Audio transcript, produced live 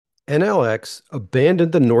EnelX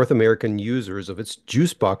abandoned the North American users of its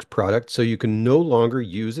JuiceBox product so you can no longer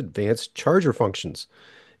use advanced charger functions.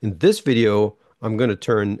 In this video, I'm going to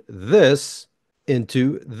turn this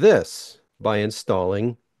into this by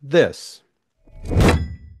installing this.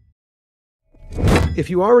 If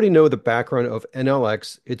you already know the background of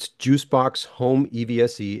EnelX, its JuiceBox Home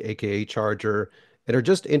EVSE, aka charger, and are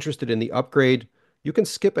just interested in the upgrade, you can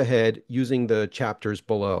skip ahead using the chapters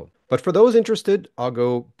below. But for those interested, I'll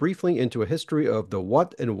go briefly into a history of the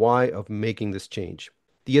what and why of making this change.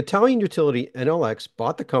 The Italian utility EnelX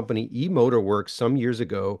bought the company eMotorworks some years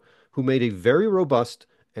ago, who made a very robust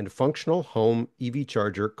and functional home EV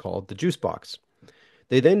charger called the JuiceBox.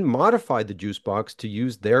 They then modified the JuiceBox to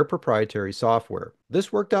use their proprietary software.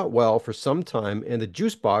 This worked out well for some time, and the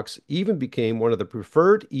JuiceBox even became one of the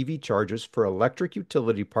preferred EV chargers for electric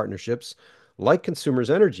utility partnerships like Consumers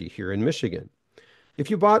Energy here in Michigan. If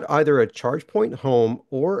you bought either a ChargePoint Home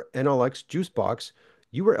or EnelX JuiceBox,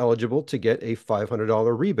 you were eligible to get a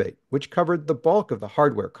 $500 rebate, which covered the bulk of the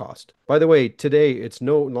hardware cost. By the way, today it's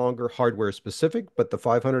no longer hardware specific, but the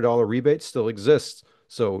 $500 rebate still exists.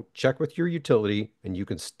 So check with your utility and you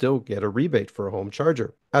can still get a rebate for a home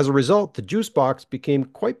charger. As a result, the JuiceBox became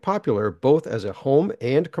quite popular both as a home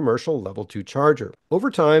and commercial level 2 charger. Over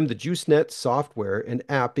time, the JuiceNet software and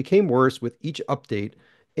app became worse with each update,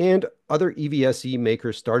 and other EVSE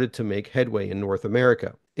makers started to make headway in North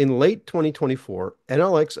America. In late 2024,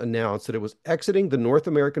 EnelX announced that it was exiting the North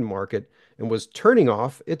American market and was turning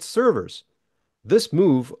off its servers. This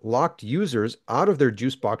move locked users out of their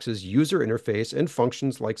JuiceBox's user interface and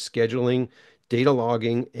functions like scheduling, data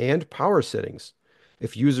logging, and power settings.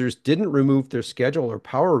 If users didn't remove their schedule or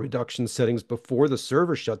power reduction settings before the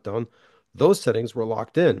server shutdown, those settings were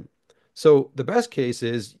locked in. So the best case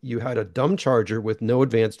is you had a dumb charger with no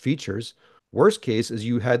advanced features. Worst case is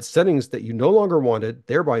you had settings that you no longer wanted,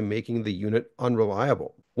 thereby making the unit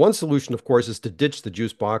unreliable. One solution, of course, is to ditch the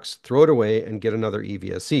JuiceBox, throw it away, and get another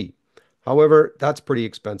EVSE. However, that's pretty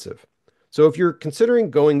expensive. So if you're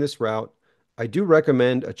considering going this route, I do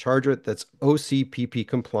recommend a charger that's OCPP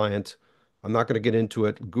compliant. I'm not going to get into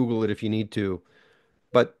it. Google it if you need to.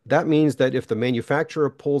 But that means that if the manufacturer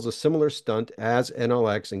pulls a similar stunt as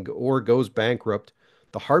EnelX or goes bankrupt,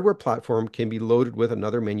 the hardware platform can be loaded with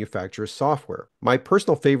another manufacturer's software. My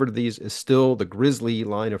personal favorite of these is still the Grizzly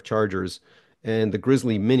line of chargers, and the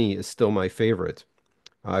Grizzly Mini is still my favorite.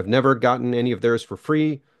 I've never gotten any of theirs for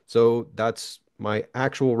free, so that's my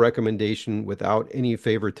actual recommendation without any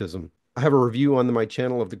favoritism. I have a review on my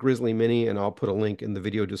channel of the Grizzly Mini, and I'll put a link in the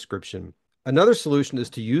video description. Another solution is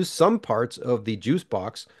to use some parts of the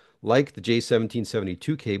JuiceBox, like the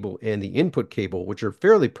J1772 cable and the input cable, which are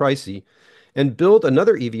fairly pricey, and build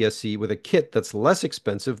another EVSE with a kit that's less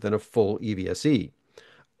expensive than a full EVSE.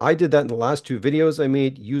 I did that in the last two videos I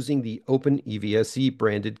made using the OpenEVSE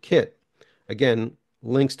branded kit. Again,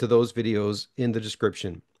 links to those videos in the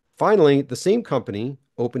description. Finally, the same company,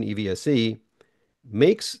 OpenEVSE,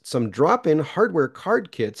 makes some drop-in hardware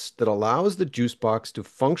card kits that allows the JuiceBox to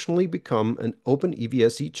functionally become an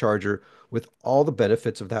OpenEVSE charger with all the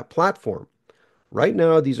benefits of that platform. Right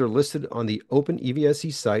now, these are listed on the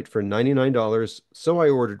OpenEVSE site for $99, so I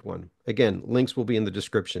ordered one. Again, links will be in the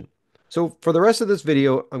description. So for the rest of this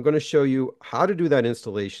video, I'm going to show you how to do that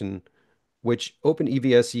installation, which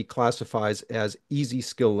OpenEVSE classifies as easy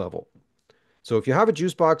skill level. So if you have a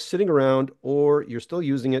JuiceBox sitting around, or you're still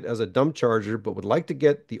using it as a dumb charger but would like to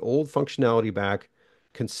get the old functionality back,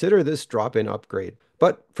 consider this drop-in upgrade.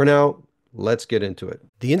 But for now, let's get into it.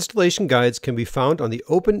 The installation guides can be found on the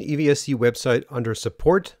OpenEVSE website under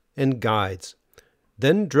Support and Guides.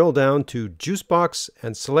 Then drill down to JuiceBox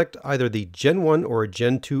and select either the Gen 1 or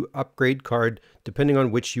Gen 2 upgrade card, depending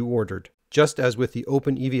on which you ordered. Just as with the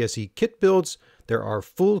OpenEVSE Kit Builds, there are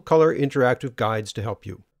full-color interactive guides to help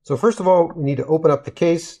you. So first of all, we need to open up the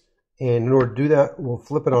case, and in order to do that, we'll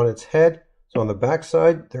flip it on its head. So on the back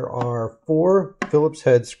side, there are 4 Phillips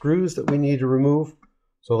head screws that we need to remove.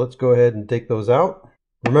 So let's go ahead and take those out.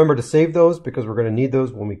 Remember to save those because we're going to need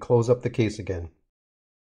those when we close up the case again.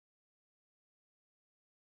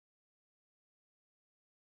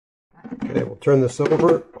 Okay, we'll turn this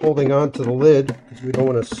over, holding on to the lid because we don't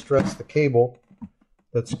want to stress the cable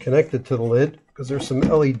that's connected to the lid, because there's some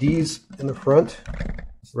LEDs in the front.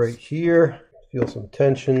 Right here, feel some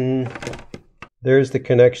tension. There's the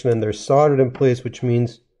connection, and they're soldered in place, which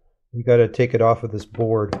means we got to take it off of this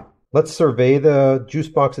board. Let's survey the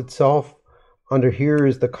JuiceBox itself. Under here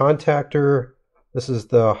is the contactor. This is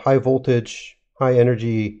the high voltage, high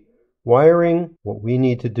energy wiring. What we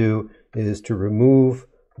need to do is to remove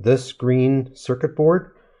this green circuit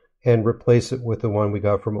board and replace it with the one we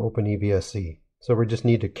got from OpenEVSE. So we just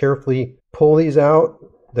need to carefully pull these out.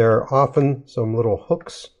 There are often some little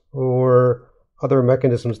hooks or other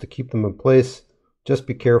mechanisms to keep them in place. Just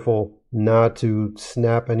be careful not to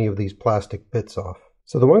snap any of these plastic bits off.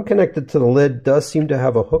 So the one connected to the lid does seem to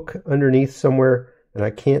have a hook underneath somewhere, and I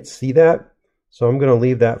can't see that. So I'm going to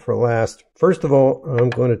leave that for last. First of all, I'm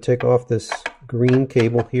going to take off this green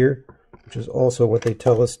cable here, which is also what they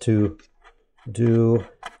tell us to do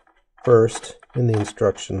first in the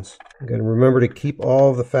instructions. I'm going to remember to keep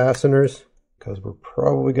all of the fasteners because we're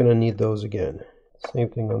probably going to need those again. Same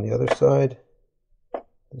thing on the other side.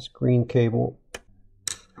 This green cable.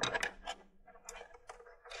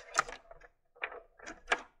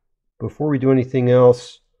 Before we do anything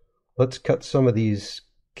else, let's cut some of these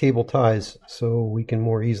cable ties so we can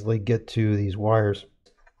more easily get to these wires.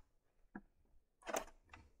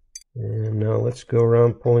 And now let's go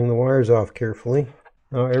around pulling the wires off carefully.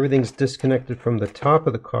 Now everything's disconnected from the top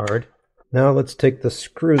of the card. Now let's take the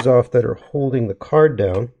screws off that are holding the card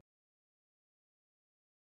down.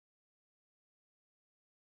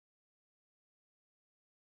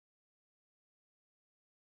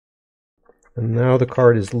 And now the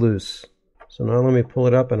card is loose. So now let me pull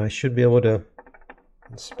it up and I should be able to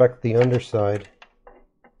inspect the underside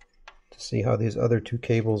to see how these other two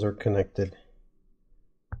cables are connected.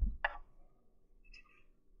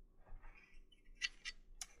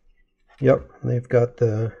 Yep, they've got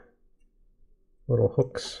the little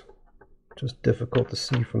hooks, just difficult to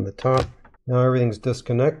see from the top. Now everything's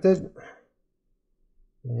disconnected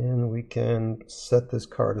and we can set this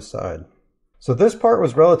card aside. So this part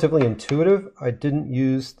was relatively intuitive. I didn't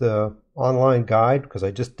use the online guide because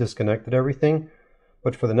I just disconnected everything.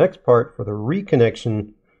 But for the next part, for the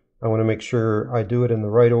reconnection, I want to make sure I do it in the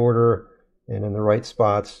right order and in the right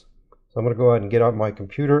spots. So I'm going to go ahead and get out my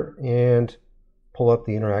computer and pull up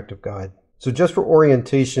the interactive guide. So just for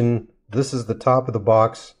orientation, this is the top of the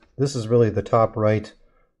box. This is really the top right.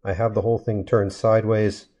 I have the whole thing turned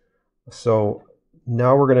sideways. So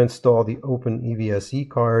now we're going to install the OpenEVSE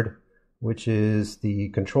card, which is the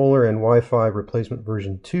controller and Wi-Fi replacement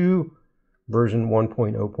version 2, version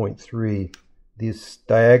 1.0.3. This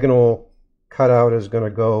diagonal cutout is going to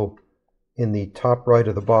go in the top right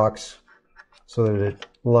of the box so that it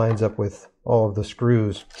lines up with all of the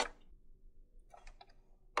screws.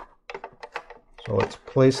 So let's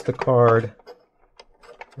place the card.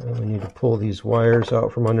 And we need to pull these wires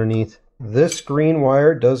out from underneath. This green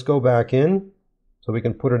wire does go back in, so we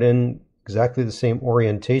can put it in exactly the same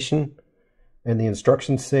orientation. And the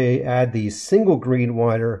instructions say add the single green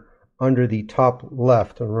wire under the top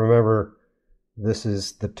left. And remember, this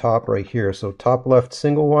is the top right here. So top left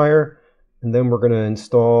single wire, and then we're going to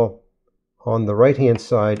install on the right hand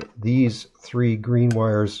side these three green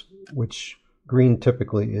wires, which green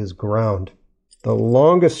typically is ground. The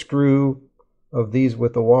longest screw of these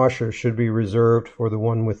with the washer should be reserved for the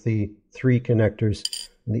one with the 3 connectors.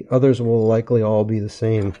 And the others will likely all be the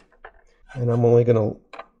same. And I'm only going to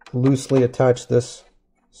loosely attach this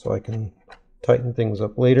so I can tighten things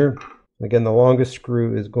up later. Again, the longest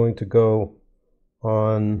screw is going to go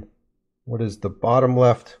on what is the bottom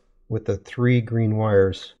left with the 3 green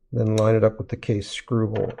wires. Then line it up with the case screw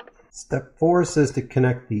hole. Step 4 says to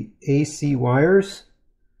connect the AC wires.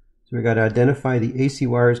 So we got to identify the AC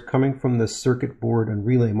wires coming from the circuit board and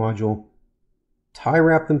relay module. Tie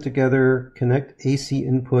wrap them together, connect AC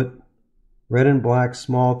input, red and black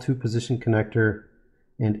small 2-position connector,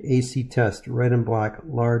 and AC test red and black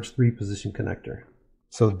large 3-position connector.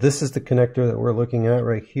 So this is the connector that we're looking at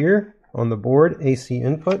right here on the board, AC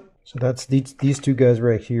input. So that's these two guys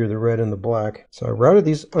right here, the red and the black. So I routed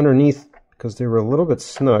these underneath because they were a little bit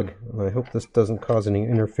snug, and I hope this doesn't cause any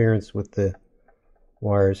interference with the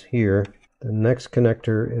wires here. The next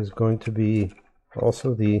connector is going to be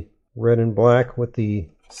also the red and black with the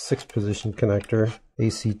 6-position connector,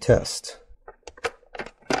 AC test.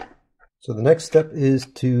 So the next step is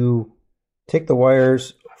to take the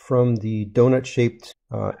wires from the donut-shaped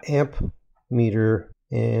amp meter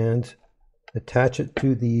and attach it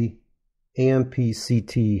to the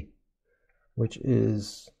AMP-CT, which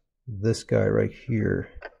is this guy right here.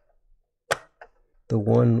 The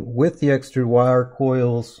one with the extra wire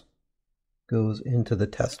coils goes into the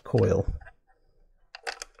test coil.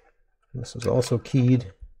 This is also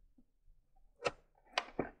keyed.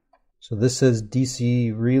 So this says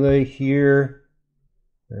DC relay here,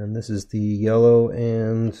 and this is the yellow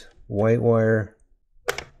and white wire.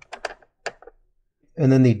 And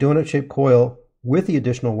then the donut-shaped coil with the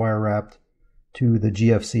additional wire wrapped to the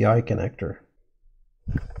GFCI connector.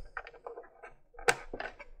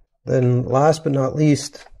 Then last but not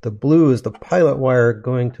least, the blue is the pilot wire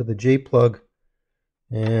going to the J plug,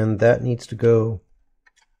 and that needs to go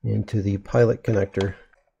into the pilot connector.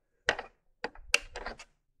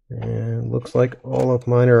 And looks like all of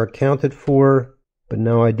mine are accounted for, but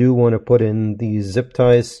now I do want to put in these zip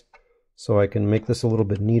ties so I can make this a little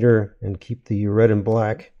bit neater and keep the red and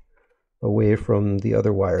black away from the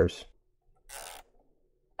other wires.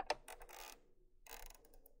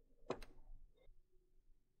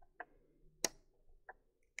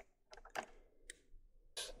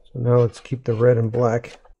 So now let's keep the red and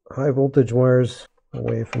black high voltage wires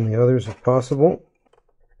away from the others if possible.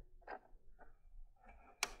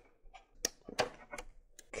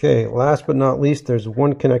 Okay, last but not least, there's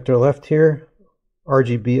one connector left here,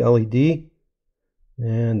 RGB LED,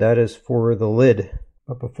 and that is for the lid.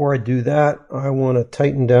 But before I do that, I want to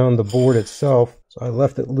tighten down the board itself. So I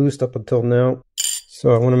left it loose up until now.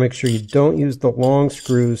 So I want to make sure you don't use the long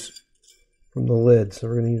screws from the lid. So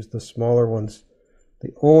we're going to use the smaller ones.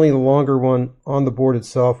 The only longer one on the board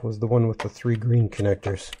itself was the one with the 3 green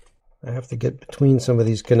connectors. I have to get between some of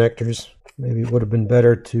these connectors. Maybe it would have been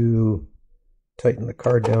better to tighten the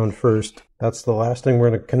card down first. That's the last thing we're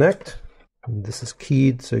going to connect. And this is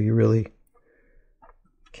keyed, so you really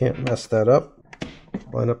can't mess that up.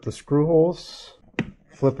 Line up the screw holes,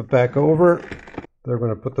 flip it back over. They're going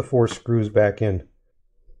to put the 4 screws back in.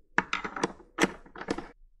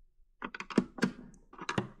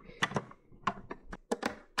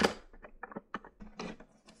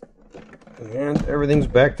 And everything's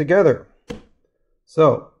back together.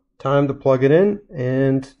 So, time to plug it in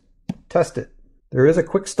and test it. There is a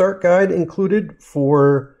quick start guide included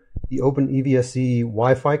for the OpenEVSE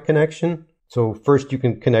Wi-Fi connection. So first you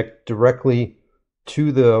can connect directly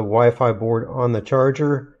to the Wi-Fi board on the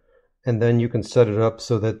charger, and then you can set it up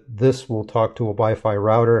so that this will talk to a Wi-Fi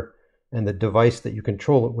router and the device that you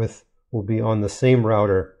control it with will be on the same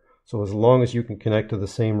router. So as long as you can connect to the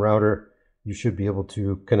same router, you should be able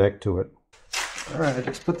to connect to it. Alright, I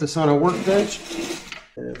just put this on a workbench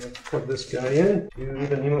and let's plug this guy in to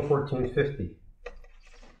the NEMA 1450.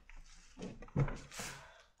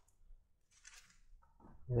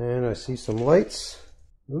 And I see some lights.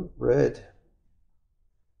 Ooh, red.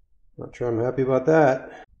 Not sure I'm happy about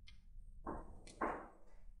that.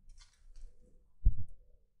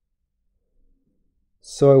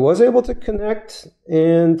 So I was able to connect,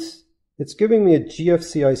 and it's giving me a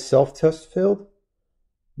GFCI self-test field.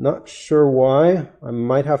 Not sure why. I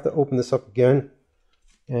might have to open this up again,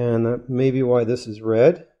 and that may be why this is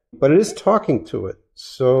red. But it is talking to it.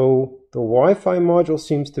 So the Wi-Fi module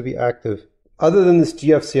seems to be active. Other than this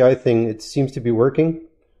GFCI thing, it seems to be working.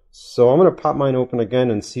 So I'm going to pop mine open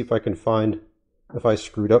again and see if I can find if I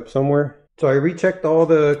screwed up somewhere. So I rechecked all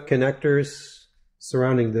the connectors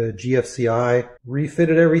surrounding the GFCI,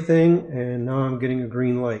 refitted everything, and now I'm getting a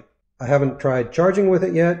green light. I haven't tried charging with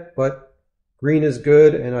it yet, but green is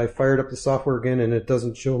good, and I fired up the software again and it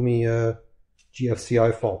doesn't show me a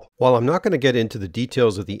GFCI fault. While I'm not going to get into the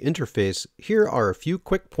details of the interface, here are a few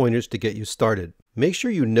quick pointers to get you started. Make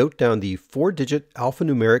sure you note down the 4-digit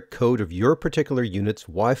alphanumeric code of your particular unit's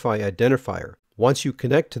Wi-Fi identifier. Once you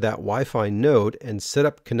connect to that Wi-Fi node and set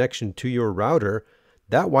up connection to your router,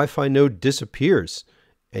 that Wi-Fi node disappears,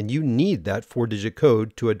 and you need that 4-digit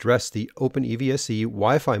code to address the OpenEVSE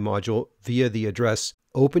Wi-Fi module via the address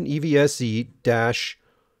OpenEVSE-the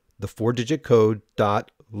 4-digit code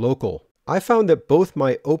 .local. I found that both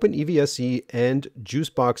my OpenEVSE and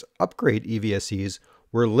JuiceBox upgrade EVSEs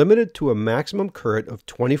were limited to a maximum current of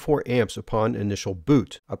 24 amps upon initial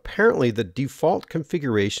boot. Apparently, the default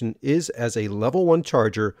configuration is as a level 1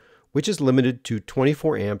 charger, which is limited to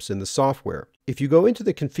 24 amps in the software. If you go into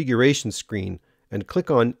the configuration screen and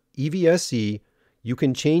click on EVSE, you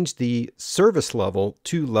can change the service level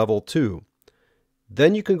to level 2.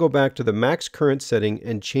 Then you can go back to the max current setting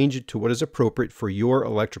and change it to what is appropriate for your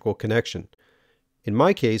electrical connection. In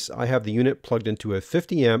my case, I have the unit plugged into a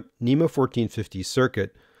 50 amp NEMA 1450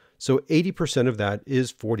 circuit, so 80% of that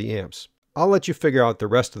is 40 amps. I'll let you figure out the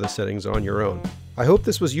rest of the settings on your own. I hope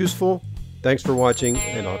this was useful. Thanks for watching,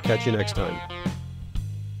 and I'll catch you next time.